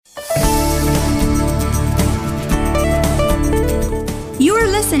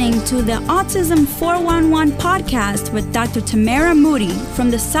listening to the Autism 411 podcast with Dr. Tamara Moodie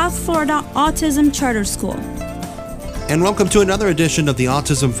from the South Florida Autism Charter School. And welcome to another edition of the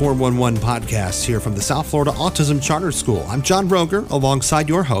Autism 411 podcast here from the South Florida Autism Charter School. I'm John Rogger, alongside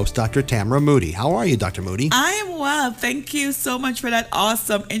your host, Dr. Tamara Moodie. How are you, Dr. Moodie? I am well. Thank you so much for that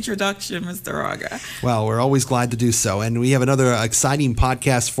awesome introduction, Mr. Rogger. Well, we're always glad to do so. And we have another exciting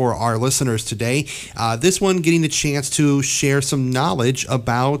podcast for our listeners today. This one getting a chance to share some knowledge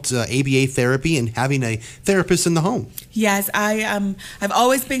about ABA therapy and having a therapist in the home. Yes, I've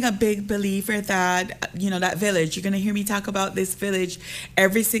always been a big believer that, that village, you're going to hear me talk about this village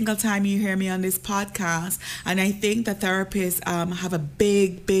every single time you hear me on this podcast. And I think the therapists have a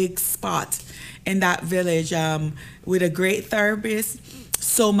big spot in that village. With a great therapist,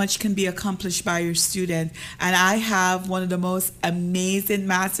 so much can be accomplished by your student. And I have one of the most amazing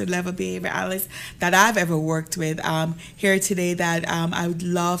master level behavior analysts that I've ever worked with here today that I would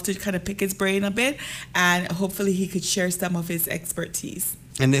love to kind of pick his brain a bit, and hopefully he could share some of his expertise.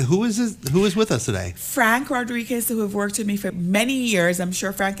 And who is with us today? Frank Rodriguez, who have worked with me for many years. I'm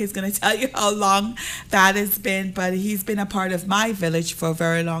sure Frank is going to tell you how long that has been, but he's been a part of my village for a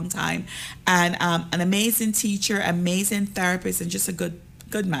very long time. And an amazing teacher, amazing therapist, and just a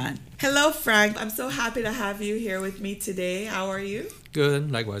good man. Hello, Frank. I'm so happy to have you here with me today. How are you?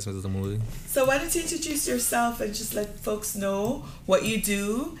 Good. Likewise, Mr. Moodie. So why don't you introduce yourself and just let folks know what you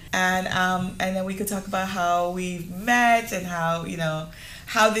do, and then we could talk about how we met and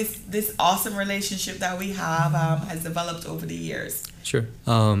how this awesome relationship that we have has developed over the years. Sure.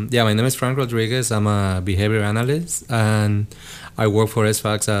 My name is Frank Rodriguez. I'm a behavior analyst, and I work for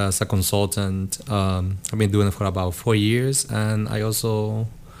SFAX as a consultant. I've been doing it for about 4 years, and I also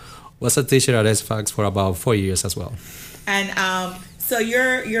was a teacher at SFAX for about 4 years as well. And so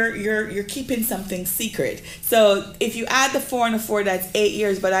you're keeping something secret. So if you add the 4 and the 4, that's 8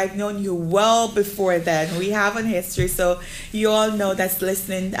 years. But I've known you well before then. We have a history. So you all know that's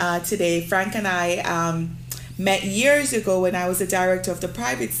listening today. Frank and I met years ago when I was the director of the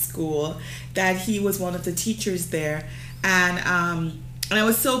private school. That he was one of the teachers there, and I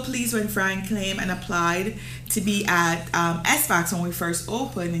was so pleased when Frank came and applied to be at SFAX when we first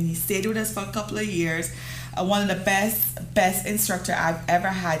opened, and he stayed with us for a couple of years. One of the best instructor I've ever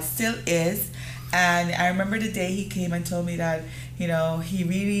had, still is. And I remember the day he came and told me that, he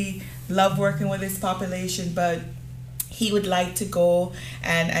really loved working with his population, but he would like to go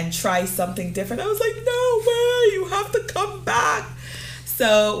and try something different. I was like, no way, you have to come back.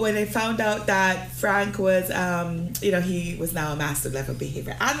 So when I found out that Frank was, he was now a master level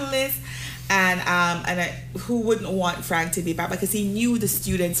behavior analyst, and who wouldn't want Frank to be back, because he knew the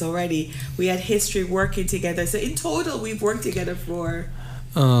students already. We had history working together. So in total, we've worked together for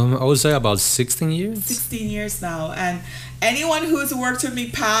I would say about 16 years. 16 years now. And anyone who's worked with me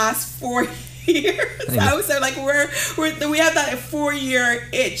past 4 years, I would say we have that 4-year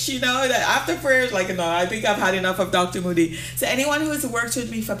itch, that after 4 years, no, I think I've had enough of Dr. Moodie. So anyone who's worked with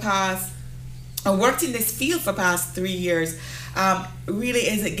me worked in this field for past 3 years, really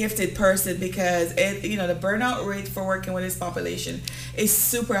is a gifted person, because the burnout rate for working with this population is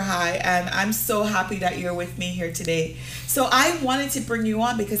super high, and I'm so happy that you're with me here today. So I wanted to bring you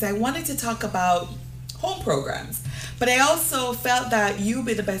on because I wanted to talk about home programs, but I also felt that you'd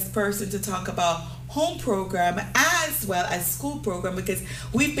be the best person to talk about home program as well as school program, because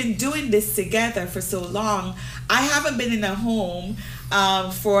we've been doing this together for so long. I haven't been in a home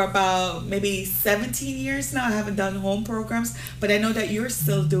for about maybe 17 years now. I haven't done home programs, but I know that you're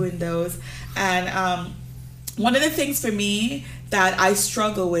still doing those. And one of the things for me that I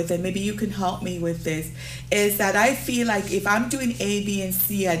struggle with, and maybe you can help me with this, is that I feel like if I'm doing A, B, and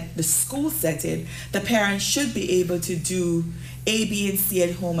C at the school setting, the parents should be able to do A, B, and C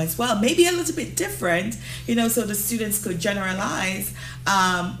at home as well. Maybe a little bit different, so the students could generalize,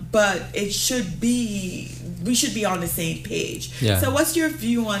 but we should be on the same page. Yeah. So what's your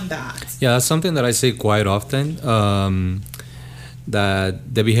view on that? Yeah, that's something that I say quite often,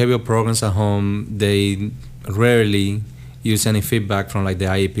 that the behavioral programs at home, they rarely use any feedback from the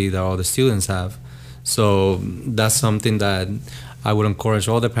IEP that all the students have. So that's something that I would encourage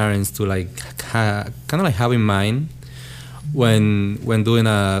all the parents to have in mind when doing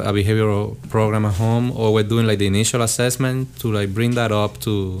a behavioral program at home, or when doing the initial assessment, to bring that up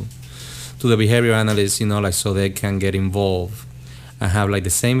to the behavior analyst, so they can get involved and have the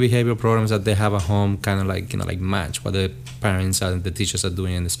same behavioral programs that they have at home, match what the parents and the teachers are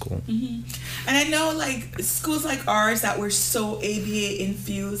doing in the school. Mm-hmm. And I know schools like ours that we're so ABA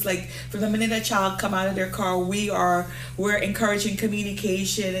infused, from the minute a child come out of their car, we're encouraging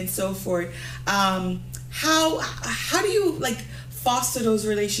communication and so forth. How do you foster those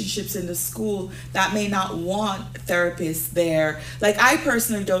relationships in the school that may not want therapists there. Like, I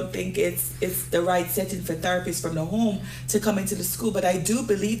personally don't think it's the right setting for therapists from the home to come into the school, but I do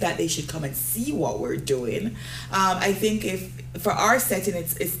believe that they should come and see what we're doing. I think if for our setting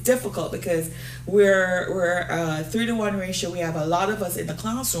it's difficult because we're 3-to-1 ratio. We have a lot of us in the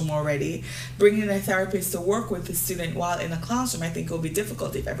classroom already. Bringing a therapist to work with the student while in the classroom, I think it will be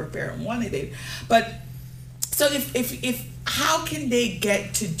difficult if every parent wanted it. But so if how can they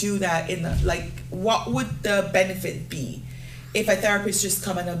get to do that in the, like, what would the benefit be if a therapist just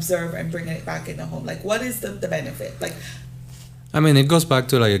come and observe and bring it back in the home? Like, what is the benefit? Like, I mean, it goes back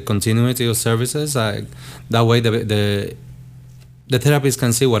to like a continuity of services. Like, that way the therapist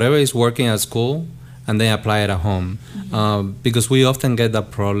can see whatever is working at school and then apply it at home. Because we often get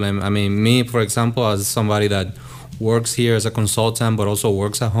that problem. I mean, me, for example, as somebody that works here as a consultant but also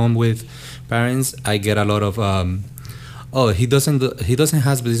works at home with parents, I get a lot of he doesn't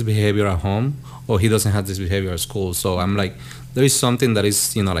have this behavior at home, or he doesn't have this behavior at school. So I'm like, there is something that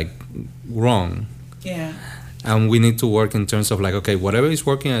is, like, wrong. Yeah. And we need to work in terms of like, okay, whatever is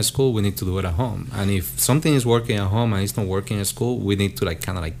working at school, we need to do it at home. And if something is working at home and it's not working at school, we need to like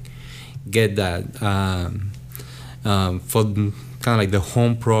kind of like get that for kind of like the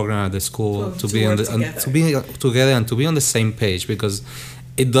home program at the school to be on the to be together and to be on the same page, because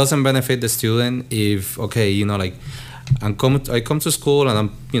it doesn't benefit the student if, okay, like I come to school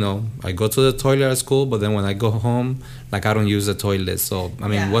and I go to the toilet at school, but then when I go home, like I don't use the toilet. So I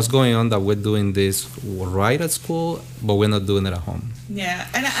mean, what's going on that we're doing this right at school, but we're not doing it at home? Yeah,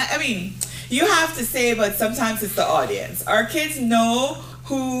 and I mean, you have to say, but sometimes it's the audience. Our kids know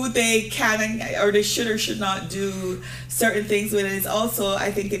who they can or they should or should not do certain things with. And it's also,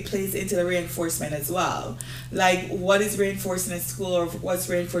 I think it plays into the reinforcement as well. Like, what is reinforcing at school or what's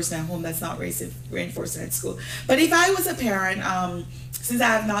reinforcing at home that's not reinforcing at school. But if I was a parent, since I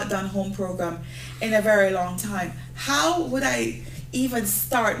have not done home program in a very long time, how would I even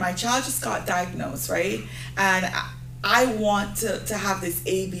start? My child just got diagnosed, right? And I want to have this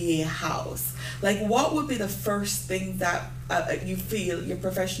ABA house. Like, what would be the first thing that you feel, your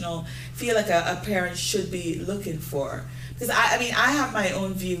professional, feel like a parent should be looking for? Because I mean, I have my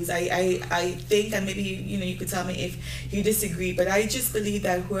own views. I think, and maybe, you could tell me if you disagree, but I just believe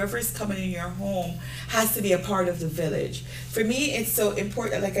that whoever is coming in your home has to be a part of the village. For me, it's so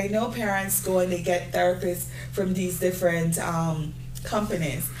important. Like, I know parents go and they get therapists from these different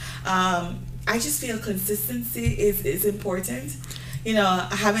companies. I just feel consistency is important.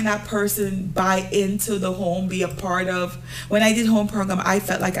 Having that person buy into the home, be a part of. When I did home program, I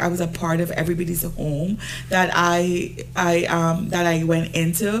felt like I was a part of everybody's home that I went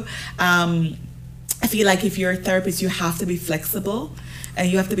into. I feel like if you're a therapist, you have to be flexible. And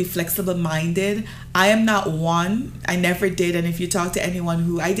you have to be flexible-minded. I am not one. I never did. And if you talk to anyone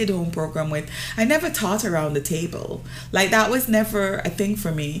who I did a home program with, I never taught around the table. Like, that was never a thing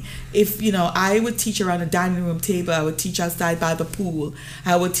for me. If, I would teach around a dining room table. I would teach outside by the pool.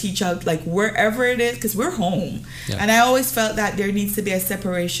 I would teach out, like, wherever it is, because we're home. Yeah. And I always felt that there needs to be a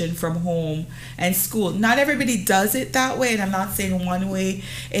separation from home and school. Not everybody does it that way. And I'm not saying one way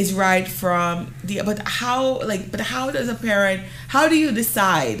is right from the, but how does a parent, how do you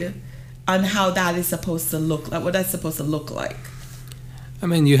decide on how that is supposed to look like, what that's supposed to look like? I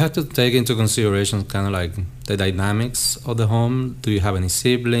mean, you have to take into consideration kind of like the dynamics of the home. Do you have any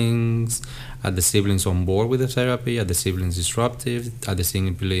siblings? Are the siblings on board with the therapy? Are the siblings disruptive? Are the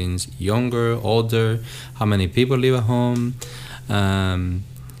siblings younger, older? How many people live at home?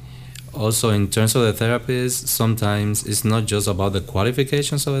 Also, in terms of the therapist, sometimes it's not just about the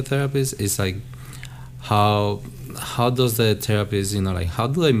qualifications of the therapist. It's like how does the therapist, how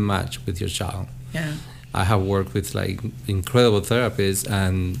do they match with your child? Yeah. I have worked with like incredible therapists,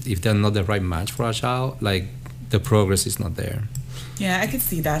 and if they're not the right match for a child, like the progress is not there. Yeah, I could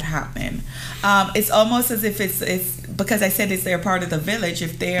see that happening. It's almost as if it's because I said they're part of the village.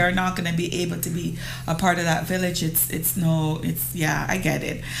 If they are not going to be able to be a part of that village, I get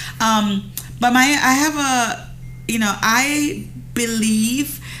it. But I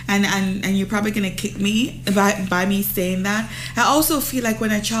believe, and you're probably going to kick me by me saying that, I also feel like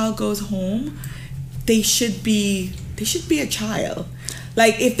when a child goes home, they should be a child.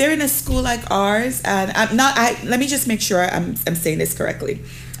 Like, if they're in a school like ours, and let me just make sure I'm saying this correctly.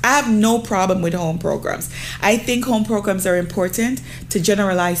 I have no problem with home programs. I think home programs are important to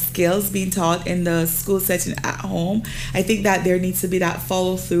generalize skills being taught in the school setting at home. I think that there needs to be that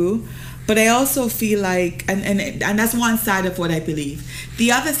follow through. But I also feel like, and that's one side of what I believe.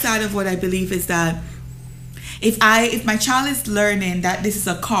 The other side of what I believe is that If my child is learning that this is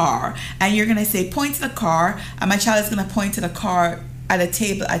a car, and you're gonna say point to the car, and my child is gonna point to the car at a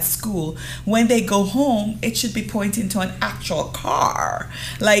table at school, when they go home, it should be pointing to an actual car,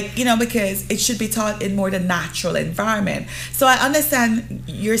 like, you know, because it should be taught in more the natural environment. So I understand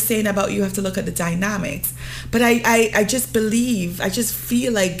you're saying about you have to look at the dynamics, but I just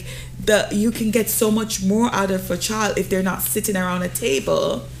feel like you can get so much more out of a child if they're not sitting around a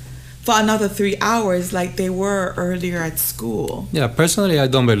table for another 3 hours like they were earlier at school. Yeah, personally, I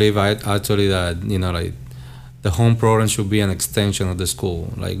don't believe actually that, you know, like, the home program should be an extension of the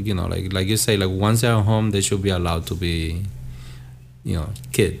school. Like, you know, like you say, like, once they're home, they should be allowed to be, you know,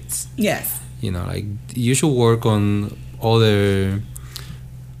 kids. Yes. You know, like, you should work on other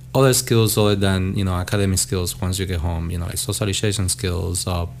skills other than, you know, academic skills once you get home. You know, like socialization skills,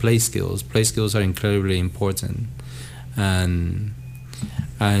 play skills. Play skills are incredibly important, and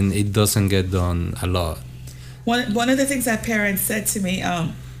it doesn't get done a lot. One of the things that parents said to me,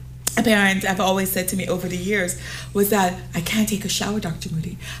 a parent have always said to me over the years, was that I can't take a shower, Dr.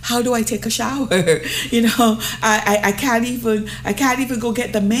 Moodie. How do I take a shower? You know, I can't even go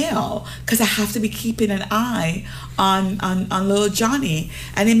get the mail because I have to be keeping an eye on little Johnny.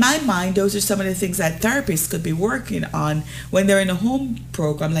 And in my mind, those are some of the things that therapists could be working on when they're in a home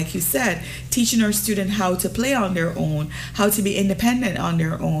program, like you said, teaching our student how to play on their own, how to be independent on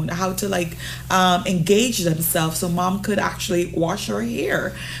their own, how to engage themselves, so mom could actually wash her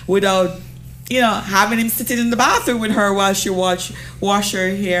hair without, you know, having him sitting in the bathroom with her while she wash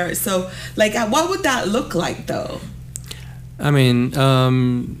her hair. So, like, what would that look like, though? I mean,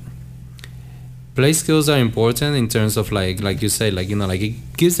 play skills are important in terms of, like you say, like, you know, like,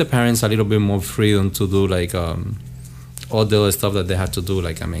 it gives the parents a little bit more freedom to do, like, all the other stuff that they have to do.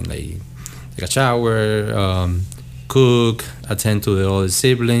 Like, I mean, like a shower, cook, attend to the other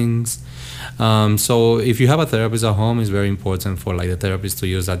siblings. So if you have a therapist at home, it's very important for, like, the therapist to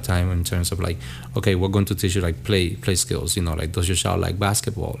use that time in terms of, like, okay, we're going to teach you, like, play skills, you know, like, does your child like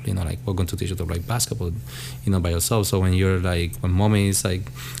basketball, you know, like, we're going to teach you to like basketball, you know, by yourself. So when you're, like, when mommy is,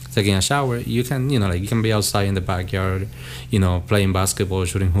 like, taking a shower, you can, you know, like, you can be outside in the backyard, you know, playing basketball,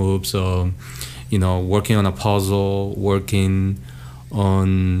 shooting hoops, or, you know, working on a puzzle, working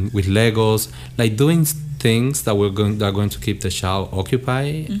on with Legos, like, doing things that are going to keep the child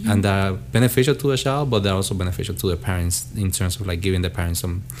occupied, mm-hmm. and that are beneficial to the child, but they're also beneficial to the parents in terms of, like, giving the parents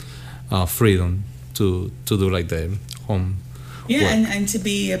some freedom to do, like, the home work. And to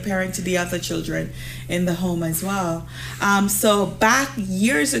be a parent to the other children in the home as well. So back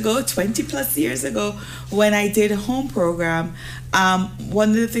years ago, 20 plus years ago, when I did a home program, one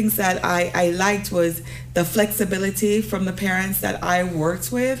of the things that I liked was the flexibility from the parents that I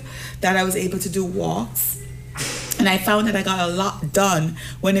worked with, that I was able to do walks. And I found that I got a lot done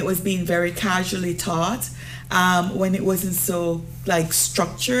when it was being very casually taught, when it wasn't so, like,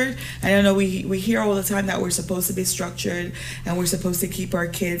 structured. I don't know, we hear all the time that we're supposed to be structured and we're supposed to keep our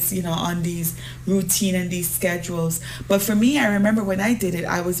kids, you know, on these routine and these schedules. But for me, I remember when I did it,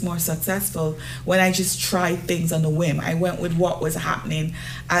 I was more successful when I just tried things on a whim. I went with what was happening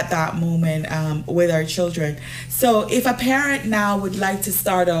at that moment with our children. So if a parent now would like to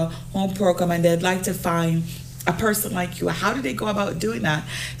start a home program and they'd like to find a person like you, how do they go about doing that?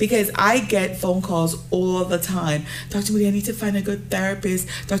 Because I get phone calls all the time. Dr. Moodie, I need to find a good therapist.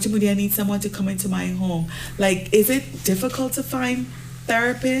 Dr. Moodie, I need someone to come into my home. Like, is it difficult to find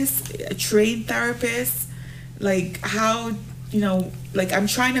therapists, trained therapists? Like, how, you know, like, I'm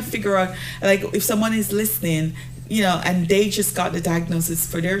trying to figure out, like, if someone is listening, you know, and they just got the diagnosis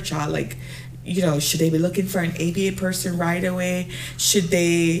for their child, like, you know, should they be looking for an ABA person right away? Should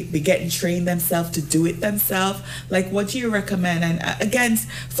they be getting trained themselves to do it themselves? Like, what do you recommend? And again,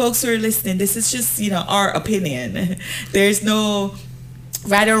 folks who are listening, this is just, you know, our opinion. There's no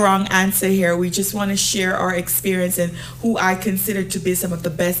right or wrong answer here. We just want to share our experience and who I consider to be some of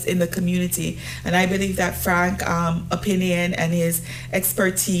the best in the community. And I believe that Frank's opinion and his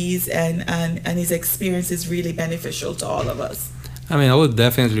expertise and his experience is really beneficial to all of us. I mean, I would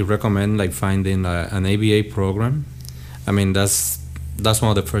definitely recommend, like, finding an ABA program. I mean, that's one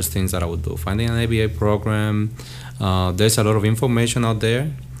of the first things that I would do. Finding an ABA program. There's a lot of information out there,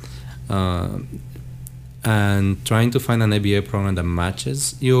 and trying to find an ABA program that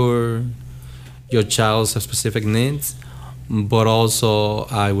matches your child's specific needs. But also,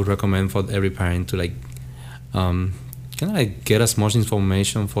 I would recommend for every parent to, like, kind of, like, get as much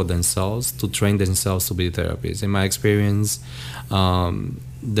information for themselves to train themselves to be therapists. In my experience,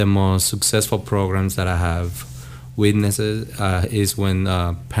 the most successful programs that I have witnessed is when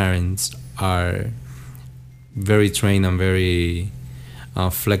parents are very trained and very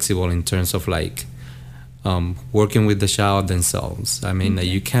flexible in terms of, like, working with the child themselves. I mean,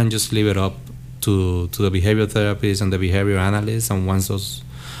 you can't just leave it up to the behavior therapists and the behavior analysts, and once those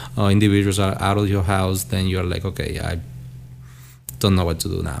individuals are out of your house, then you're like, okay, I don't know what to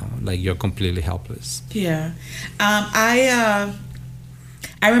do now. Like, you're completely helpless. Yeah.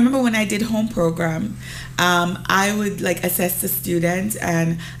 I remember when I did home program, I would like assess the students,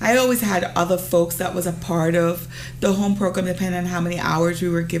 and I always had other folks that was a part of the home program depending on how many hours we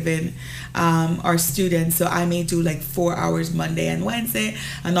were given our students. So I may do like 4 hours Monday and Wednesday.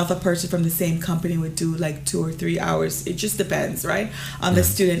 Another person from the same company would do like 2 or 3 hours. It just depends, right, on the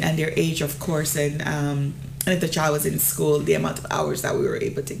student and their age, of course, and if the child was in school, the amount of hours that we were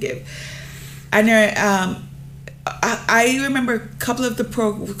able to give. And I remember a couple of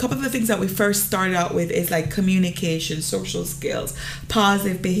the things that we first started out with is like communication, social skills,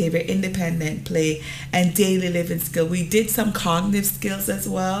 positive behavior, independent play, and daily living skill. We did some cognitive skills as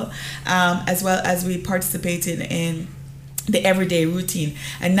well as we participated in the everyday routine.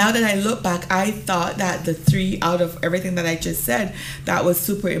 And now that I look back, I thought that the 3 out of everything that I just said that was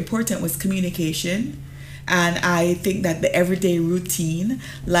super important was communication. And I think that the everyday routine,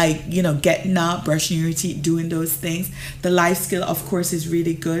 like, getting up, brushing your teeth, doing those things. The life skill, of course, is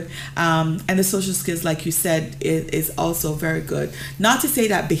really good. And the social skills, like you said, is also very good. Not to say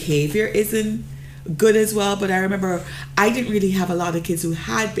that behavior isn't good as well, but I remember I didn't really have a lot of kids who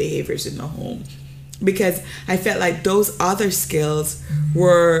had behaviors in the home, because I felt like those other skills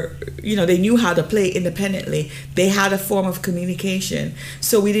were, they knew how to play independently. They had a form of communication.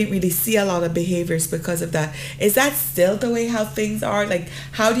 So we didn't really see a lot of behaviors because of that. Is that still the way how things are? Like,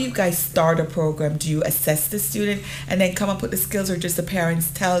 how do you guys start a program? Do you assess the student and then come up with the skills, or just the parents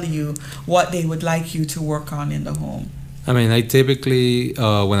tell you what they would like you to work on in the home? I mean, I typically,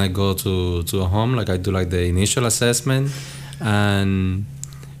 when I go to a home, like I do like the initial assessment, and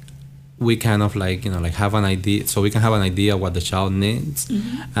we kind of have an idea, so we can have an idea what the child needs.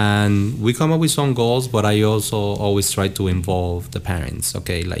 And we come up with some goals, but I also always try to involve the parents.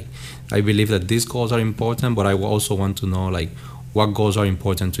 Okay, like, I believe that these goals are important, but I also want to know like what goals are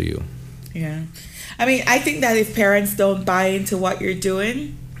important to you. Yeah. I mean, I think that if parents don't buy into what you're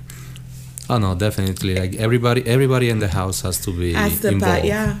doing, oh no, definitely, like everybody in the house has to be involved.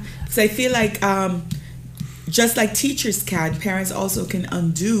 Yeah, because I feel like just like teachers can, parents also can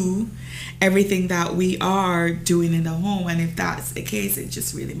undo everything that we are doing in the home. And if that's the case, it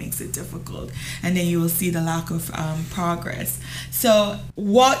just really makes it difficult. And then you will see the lack of progress. So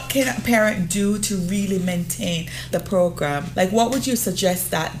what can a parent do to really maintain the program? Like, what would you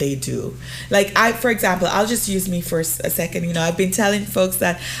suggest that they do? Like, for example, I'll just use me for a second. I've been telling folks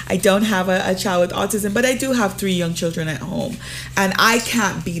that I don't have a child with autism, but I do have 3 young children at home. And I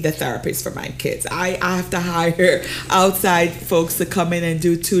can't be the therapist for my kids. I have to hire outside folks to come in and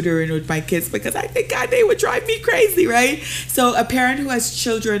do tutoring with my kids, because I think they would drive me crazy, right? So a parent who has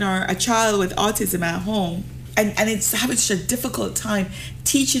children or a child with autism at home, and it's having such a difficult time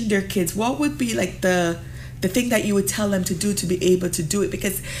teaching their kids, what would be like the thing that you would tell them to do to be able to do it?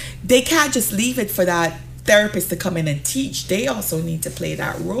 Because they can't just leave it for that therapist to come in and teach. They also need to play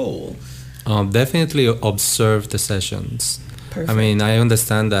that role. Definitely observe the sessions. Perfect. I mean, I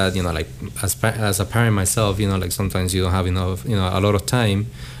understand that, like as a parent myself, like sometimes you don't have enough, a lot of time.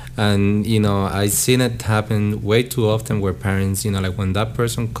 And, I've seen it happen way too often where parents, like when that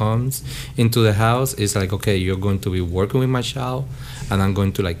person comes into the house, it's like, okay, you're going to be working with my child, and I'm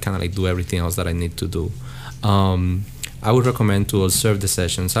going to kind of do everything else that I need to do. I would recommend to observe the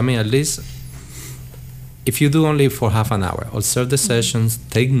sessions. I mean, at least if you do only for half an hour, observe the sessions,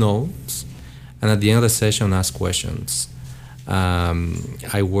 take notes, and at the end of the session, ask questions.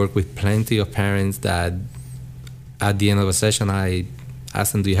 I work with plenty of parents that at the end of a session, I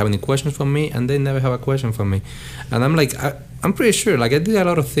ask them, do you have any questions for me? And they never have a question for me. And I'm like, I'm pretty sure, like, I did a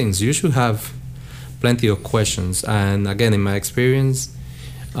lot of things. You should have plenty of questions. And again, in my experience,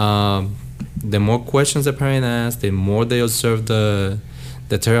 the more questions the parent asks, the more they observe the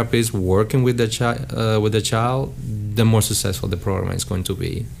therapist working with the child, the more successful the program is going to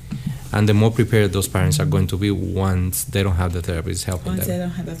be. And the more prepared those parents are going to be once they don't have the therapist helping them. Once they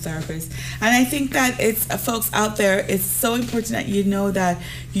don't have the therapist. And I think that it's, folks out there, it's so important that you know that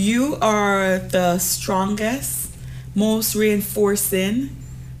you are the strongest, most reinforcing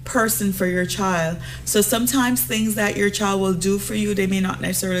person for your child. So sometimes things that your child will do for you, they may not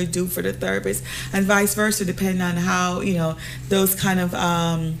necessarily do for the therapist, and vice versa, depending on how, those kind of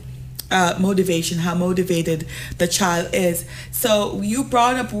motivation, how motivated the child is. So you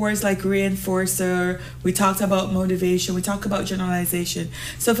brought up words like reinforcer, we talked about motivation, we talked about generalization.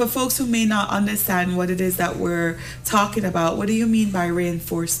 So for folks who may not understand what it is that we're talking about, what do you mean by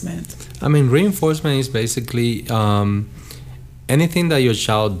reinforcement? I mean, reinforcement is basically anything that your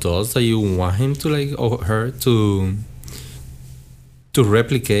child does that you want him to like or her to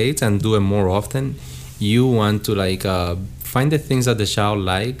replicate and do it more often. You want to like find the things that the child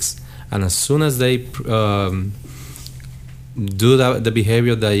likes, and as soon as they do the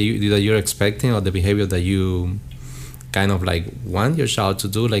behavior that you're expecting, or the behavior that you kind of like want your child to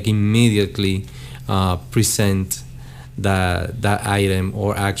do, like immediately present that item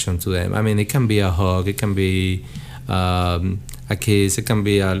or action to them. I mean, it can be a hug, it can be a kiss, it can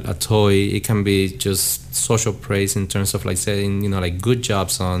be a toy, it can be just social praise in terms of like saying, like good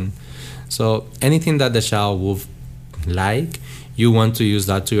job, son. So anything that the child would like, you want to use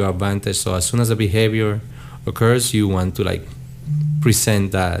that to your advantage. So as soon as the behavior occurs, you want to like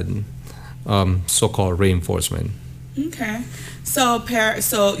present that so-called reinforcement. Okay. So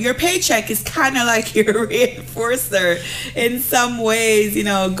your paycheck is kind of like your reinforcer in some ways,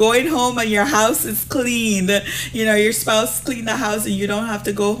 going home and your house is clean, your spouse cleaned the house and you don't have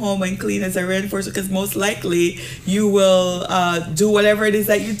to go home and clean as a reinforcer, because most likely you will do whatever it is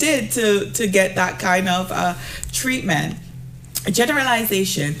that you did to get that kind of treatment.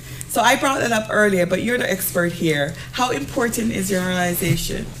 Generalization. So I brought it up earlier, but you're the expert here. How important is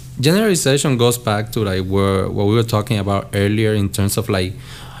generalization? Generalization goes back to like what we were talking about earlier in terms of like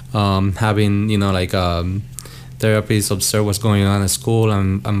having therapists observe what's going on at school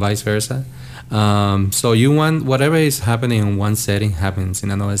and vice versa. So you want whatever is happening in one setting happens in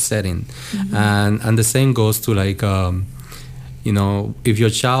another setting. Mm-hmm. And the same goes to like if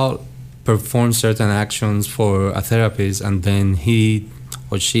your child performs certain actions for a therapist and then he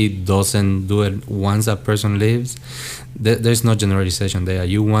or she doesn't do it once that person leaves, there's no generalization there.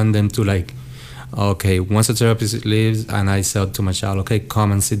 You want them to like, okay, once a therapist leaves and I said to my child, okay,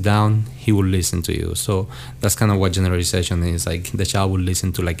 come and sit down, he will listen to you. So that's kind of what generalization is. Like the child will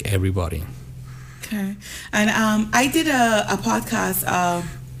listen to like everybody. Okay. And I did a podcast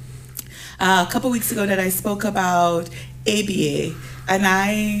a couple weeks ago that I spoke about ABA. And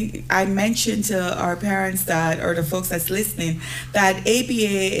I mentioned to our parents or the folks that's listening, that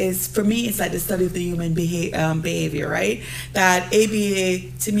ABA is, for me, it's like the study of the human behavior, right? That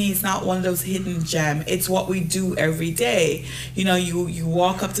ABA, to me, is not one of those hidden gems. It's what we do every day. You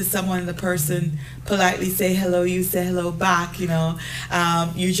walk up to someone and the person politely say hello, you say hello back, you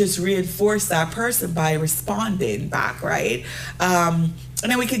just reinforce that person by responding back, right?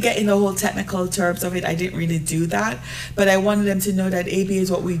 And then we could get in the whole technical terms of it. I didn't really do that, but I wanted them to know that ABA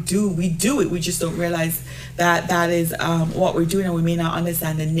is what we do. We do it. We just don't realize that is what we're doing, and we may not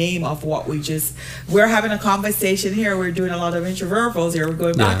understand the name of what we're having a conversation here. We're doing a lot of interverbals here. We're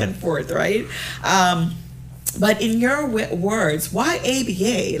going back and forth, right? But in your words, why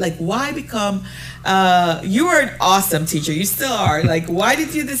ABA? Like, why become, you were an awesome teacher. You still are. Like, why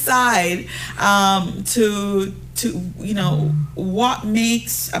did you decide to what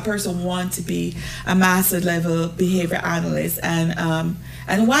makes a person want to be a master level behavior analyst, and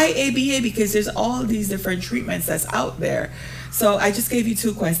why ABA? Because there's all these different treatments that's out there. So I just gave you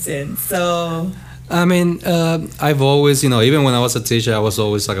two questions. So I mean, I've always, even when I was a teacher, I was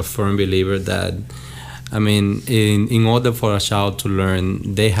always like a firm believer that, I mean, in order for a child to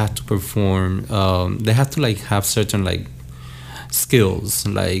learn, they have to perform, they have to like have certain like skills,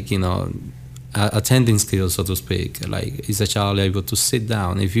 like, attending skills, so to speak. Like, is a child able to sit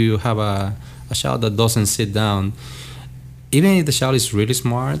down? If you have a child that doesn't sit down, even if the child is really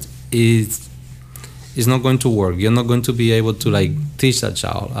smart, it's not going to work. You're not going to be able to like teach that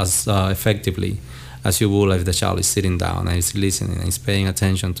child as effectively as you will if the child is sitting down and is listening and is paying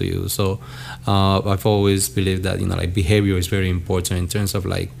attention to you. So I've always believed that like behavior is very important in terms of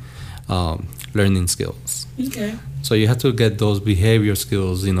like learning skills. Okay. So you have to get those behavior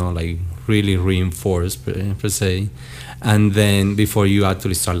skills, like really reinforced per se, and then before you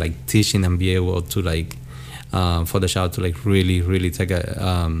actually start like teaching and be able to like for the child to like really take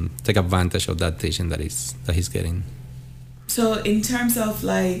advantage of that teaching that he's getting. So in terms of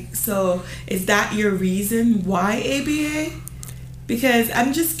like, so is that your reason why ABA? Because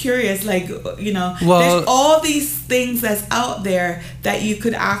I'm just curious, like, there's all these things that's out there that you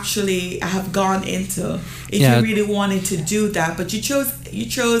could actually have gone into if you really wanted to do that, but you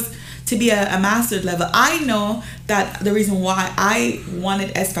chose to be a master's level. I know that the reason why I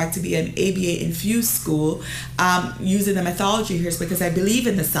wanted SPAC to be an ABA infused school, using the methodology here, is because I believe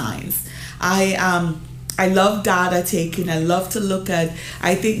in the science. I I love data taking. I love to look at.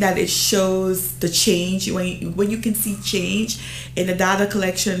 I think that it shows the change when you can see change in the data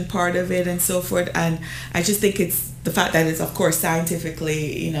collection part of it and so forth. And I just think it's the fact that it's of course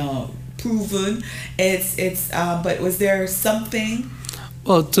scientifically, proven. But was there something?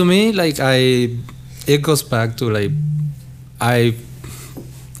 Well, to me, like it goes back to like I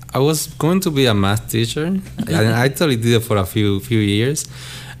was going to be a math teacher, and I actually did it for a few years.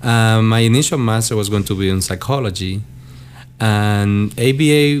 My initial master was going to be in psychology, and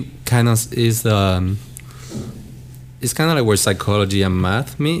ABA kind of is it's kind of like where psychology and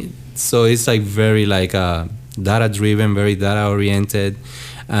math meet. So it's like very like data driven, very data oriented.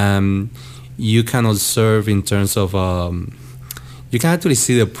 You can observe in terms of you can actually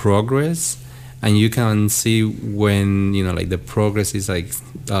see the progress, and you can see when like the progress is like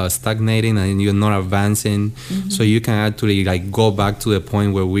stagnating and you're not advancing. So you can actually like go back to the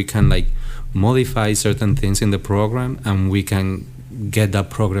point where we can like modify certain things in the program, and we can get that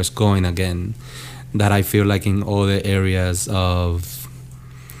progress going again. That I feel like in other areas of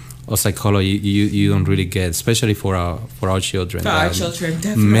psychology you don't really get, especially for our children. For our children,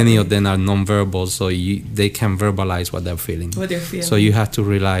 definitely. Many of them are nonverbal, so they can verbalize what they're feeling. So you have to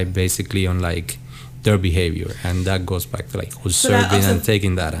rely basically on like their behavior, and that goes back to like observing and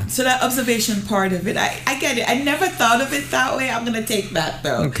taking data. So that observation part of it, I get it. I never thought of it that way. I'm gonna take that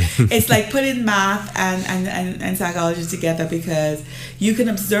though. Okay. It's like putting math and psychology together, because you can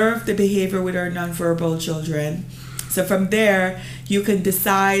observe the behavior with our nonverbal children. So from there, you can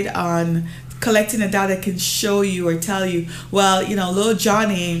decide on collecting the data can show you or tell you, well, little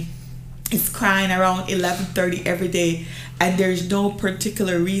Johnny is crying around 11:30 every day, and there's no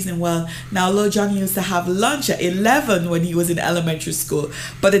particular reason. Well, now little Johnny used to have lunch at 11 when he was in elementary school,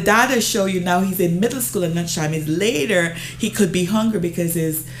 but the data show you now he's in middle school and lunchtime is later. He could be hungry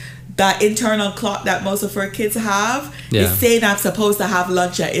because that internal clock that most of our kids have is saying I'm supposed to have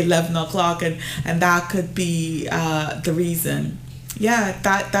lunch at 11 o'clock, and that could be the reason. Yeah,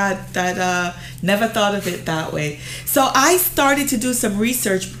 that never thought of it that way. So I started to do some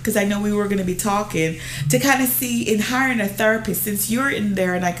research, because I know we were going to be talking, to kind of see in hiring a therapist, since you're in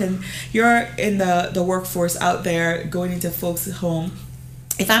there and you're in the workforce out there going into folks' home.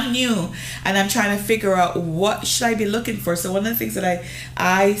 If I'm new and I'm trying to figure out what should I be looking for, so one of the things that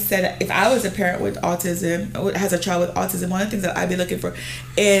I said, if I was a parent with autism, or has a child with autism, one of the things that I'd be looking for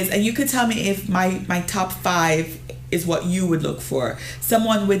is, and you could tell me if my top 5 is what you would look for,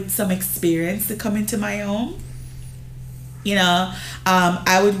 someone with some experience to come into my home.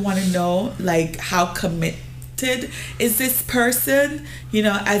 I would want to know like how committed is this person,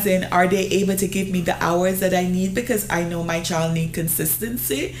 as in, are they able to give me the hours that I need, because I know my child needs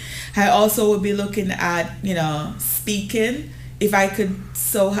consistency. I also would be looking at speaking, if I could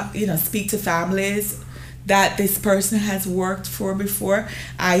speak to families that this person has worked for before.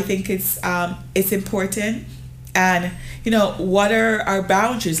 I think it's important. And what are our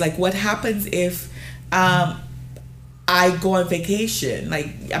boundaries? Like, what happens if I go on vacation? Like,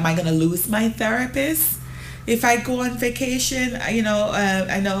 am I gonna lose my therapist if I go on vacation? I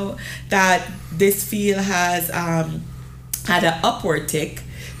know that this field has had an upward tick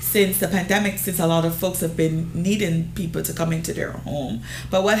since the pandemic, since a lot of folks have been needing people to come into their home.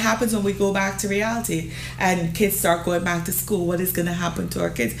 But what happens when we go back to reality and kids start going back to school? What is going to happen to our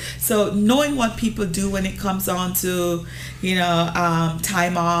kids? So knowing what people do when it comes on to,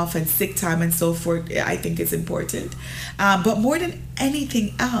 time off and sick time and so forth, I think is important. But more than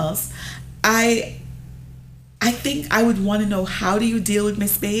anything else, I think I would want to know, how do you deal with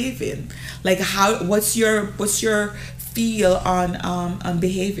misbehaving? Like, what's your feel on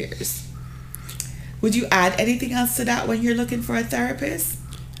behaviors? Would you add anything else to that when you're looking for a therapist?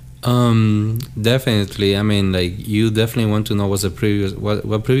 Definitely. I mean, like, you definitely want to know what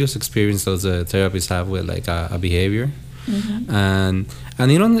previous experience does the therapist have with like a behavior. And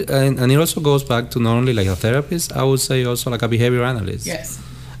it also goes back to not only like a therapist, I would say also like a behavior analyst. Yes.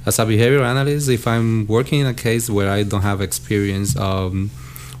 As a behavior analyst, if I'm working in a case where I don't have experience,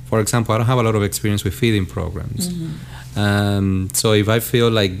 for example, I don't have a lot of experience with feeding programs. So if I feel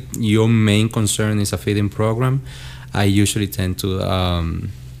like your main concern is a feeding program, I usually tend to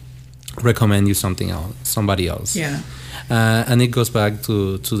recommend you somebody else. Yeah. And it goes back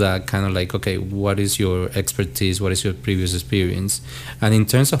to that kind of like, okay, what is your expertise? What is your previous experience? And in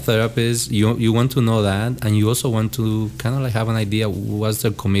terms of therapists, you want to know that, and you also want to kind of like have an idea what's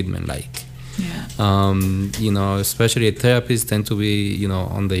their commitment like. Yeah. Especially therapists tend to be,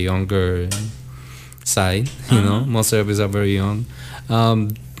 on the younger side. Most therapists are very young.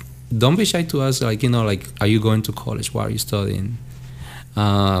 Don't be shy to ask, like, are you going to college? What are you studying?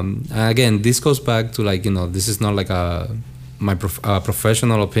 Again, this goes back to like, this is not like my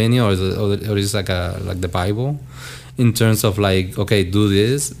professional opinion, or it's like the Bible, in terms of like, okay, do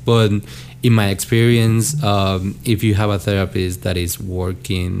this. But in my experience, if you have a therapist that is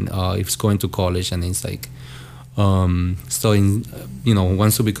working, if it's going to college and it's like studying,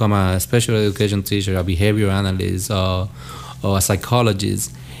 wants to become a special education teacher, a behavior analyst, or a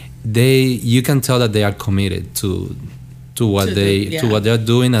psychologist, you can tell that they are committed to what they're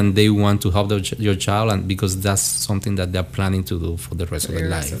doing, and they want to help your child, and because that's something that they're planning to do for the rest of their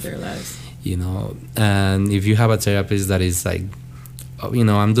lives. And if you have a therapist that is like,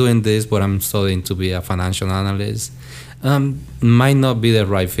 I'm doing this, but I'm studying to be a financial analyst, might not be the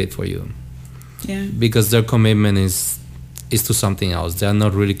right fit for you. Yeah. Because their commitment is to something else. They're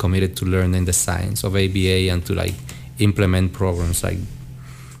not really committed to learning the science of ABA and to like implement programs like,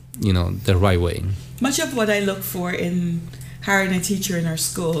 the right way. Much of what I look for in hiring a teacher in our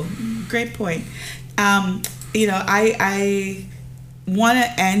school. Great point. I want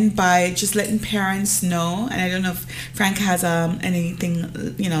to end by just letting parents know, and I don't know if Frank has anything,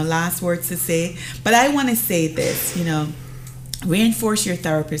 last words to say, but I want to say this, reinforce your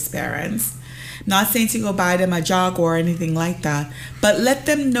therapist, parents. Not saying to go buy them a jog or anything like that, but let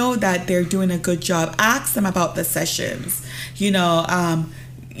them know that they're doing a good job. Ask them about the sessions.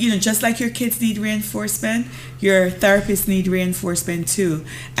 Just like your kids need reinforcement, your therapists need reinforcement too.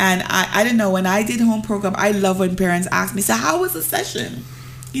 And I don't know, when I did home program, I love when parents ask me, so how was the session?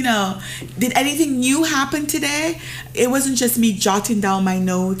 Did anything new happen today? It wasn't just me jotting down my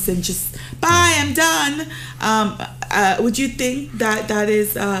notes and just, bye, I'm done. Would you think that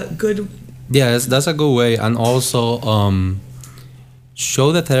is good? Yes, that's a good way. And also,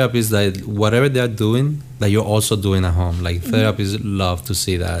 show the therapist that whatever they're doing, that you're also doing at home. Like, therapists love to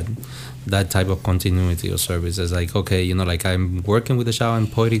see that type of continuity of services. Like, okay, like I'm working with the child in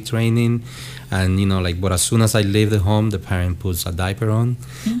poetry training, and but as soon as I leave the home, the parent puts a diaper on.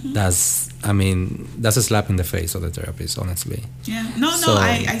 That's a slap in the face of the therapist, honestly. Yeah,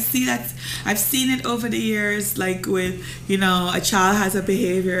 I see that. I've seen it over the years, like with, a child has a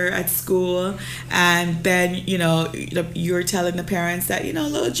behavior at school, and then, you're telling the parents that,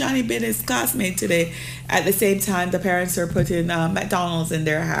 little Johnny bit his classmate today. At the same time, the parents are putting McDonald's in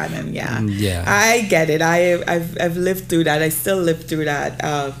their hand, and I get it. I've lived through that. I still live through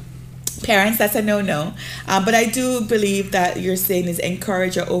that. Parents, that's a no-no. But I do believe that you're saying is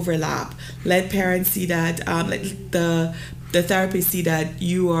encourage a overlap. Let parents see that, let the therapist see that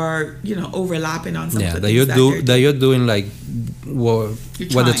you are, overlapping on something. Yeah, that you're doing like what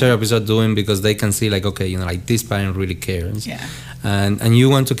the therapists are doing, because they can see like, okay, like this parent really cares. Yeah. And you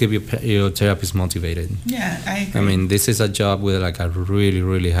want to keep your therapist motivated. Yeah, I agree. This is a job with like a really,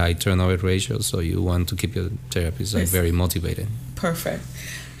 really high turnover ratio, so you want to keep your therapist like very motivated. Perfect.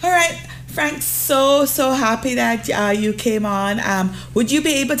 All right, Frank, so happy that you came on. Would you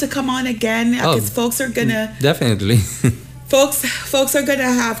be able to come on again? Because folks are gonna definitely. Folks are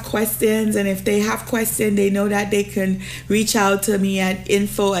gonna have questions, and if they have questions, they know that they can reach out to me at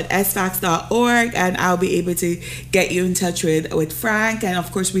info@sfax.org, and I'll be able to get you in touch with Frank. And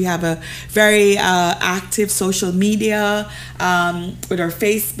of course, we have a very active social media with our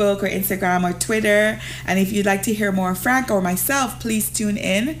Facebook or Instagram or Twitter. And if you'd like to hear more of Frank or myself, please tune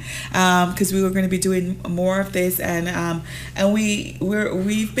in, because we were going to be doing more of this, and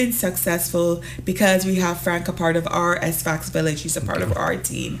we've been successful because we have Frank a part of our SFAX Village. He's a part of our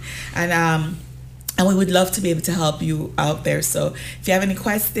team, and we would love to be able to help you out there. So if you have any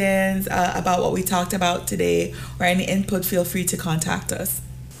questions about what we talked about today or any input, feel free to contact us.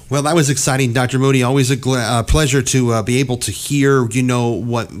 Well, that was exciting, Dr. Moodie. Always a pleasure to be able to hear,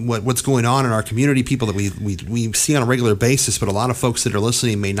 what's going on in our community, people that we see on a regular basis, but a lot of folks that are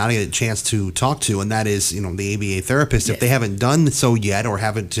listening may not get a chance to talk to, and that is, the ABA therapist. Yes. If they haven't done so yet or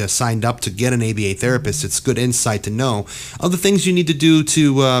haven't signed up to get an ABA therapist, it's good insight to know of the things you need to do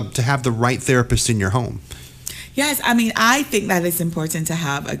to have the right therapist in your home. Yes, I think that it's important to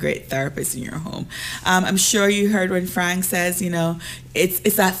have a great therapist in your home. I'm sure you heard when Frank says,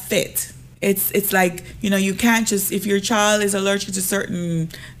 it's that fit. It's like, you can't just, if your child is allergic to certain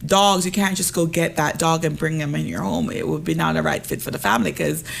dogs, you can't just go get that dog and bring him in your home. It would be not a right fit for the family,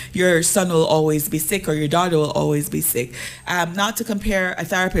 because your son will always be sick or your daughter will always be sick. Not to compare a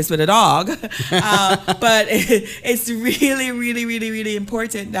therapist with a dog, but it's really, really, really, really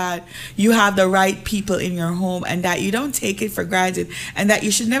important that you have the right people in your home, and that you don't take it for granted, and that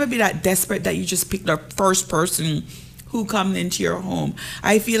you should never be that desperate that you just pick the first person who come into your home.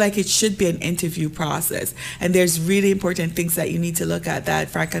 I feel like it should be an interview process. And there's really important things that you need to look at that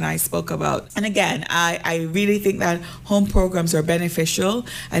Frank and I spoke about. And again, I really think that home programs are beneficial.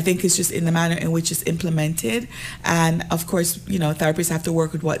 I think it's just in the manner in which it's implemented. And of course, therapists have to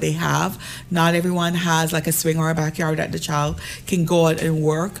work with what they have. Not everyone has like a swing or a backyard that the child can go out and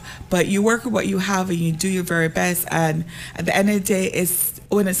work. But you work with what you have and you do your very best. And at the end of the day,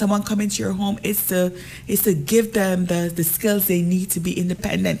 when someone comes into your home, it's to give them the skills they need to be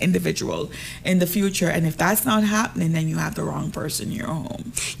independent individual in the future. And if that's not happening, then you have the wrong person in your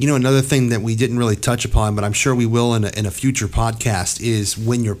home. Another thing that we didn't really touch upon, but I'm sure we will in a future podcast, is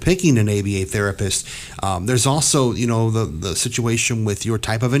when you're picking an ABA therapist, there's also, the situation with your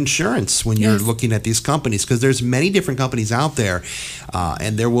type of insurance when you're looking at these companies, because there's many different companies out there.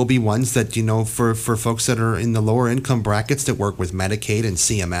 And there will be ones that, for folks that are in the lower income brackets that work with Medicaid and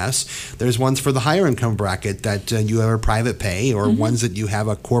CMS. There's ones for the higher income bracket that you have a private pay, or ones that you have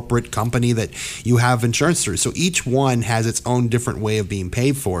a corporate company that you have insurance through. So each one has its own different way of being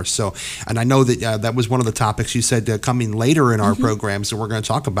paid for. So, and I know that that was one of the topics you said coming later in our programs that we're going to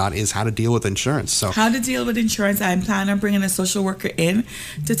talk about is how to deal with insurance. So how to deal with insurance. I'm planning on bringing a social worker in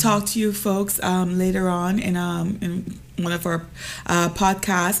to talk to you folks later on in one of our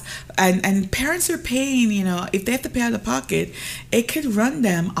podcasts, and parents are paying, if they have to pay out of pocket, it could run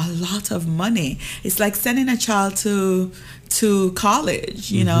them a lot of money. It's like sending a child to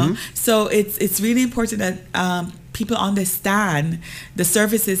college, so it's really important that people understand the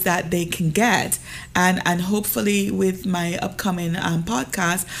services that they can get, and hopefully with my upcoming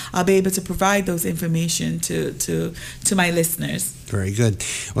podcast, I'll be able to provide those information to my listeners. Very good.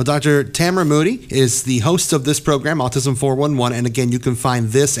 Well, Dr. Tamara Moodie is the host of this program, Autism 411. And again, you can find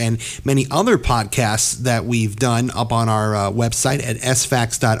this and many other podcasts that we've done up on our website at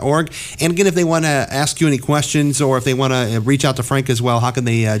sfax.org. And again, if they want to ask you any questions or if they want to reach out to Frank as well, how can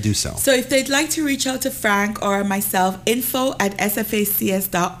they do so? So if they'd like to reach out to Frank or myself,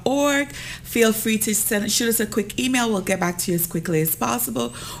 info@sfacs.org. Feel free to shoot us a quick email. We'll get back to you as quickly as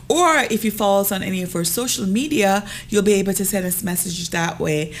possible. Or if you follow us on any of our social media, you'll be able to send us messages that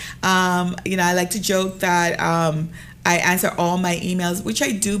way. I like to joke that I answer all my emails, which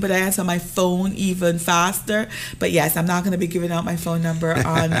I do, but I answer my phone even faster. But yes, I'm not going to be giving out my phone number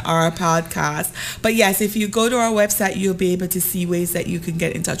on our podcast. But yes, if you go to our website, you'll be able to see ways that you can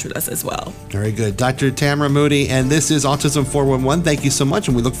get in touch with us as well. Very good. Dr. Tamara Moodie, and this is Autism 411. Thank you so much,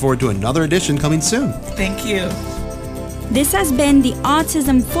 and we look forward to another edition coming soon. Thank you. This has been the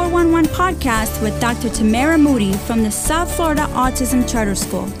Autism 411 podcast with Dr. Tamara Moodie from the South Florida Autism Charter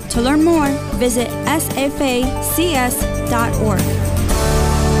School. To learn more, visit sfacs.org.